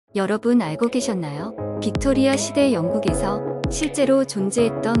여러분 알고 계셨나요? 빅토리아 시대 영국에서 실제로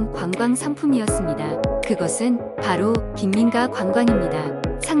존재했던 관광 상품이었습니다. 그것은 바로 빈민가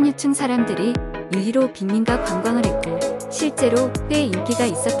관광입니다. 상류층 사람들이 유의로 빈민가 관광을 했고 실제로 꽤 인기가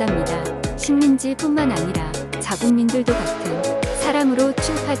있었답니다. 식민지뿐만 아니라 자국민들도 같은 사람으로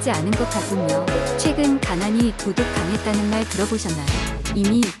취급하지 않은 것 같군요. 최근 가난이 도둑 당했다는 말 들어보셨나요?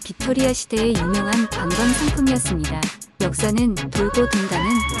 이미 빅토리아 시대의 유명한 관광 상품이었습니다. 역사는 돌고 돈다는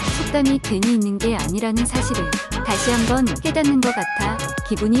속담이 괜히 있는 게 아니라는 사실을 다시 한번 깨닫는 것 같아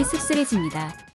기분이 씁쓸해집니다.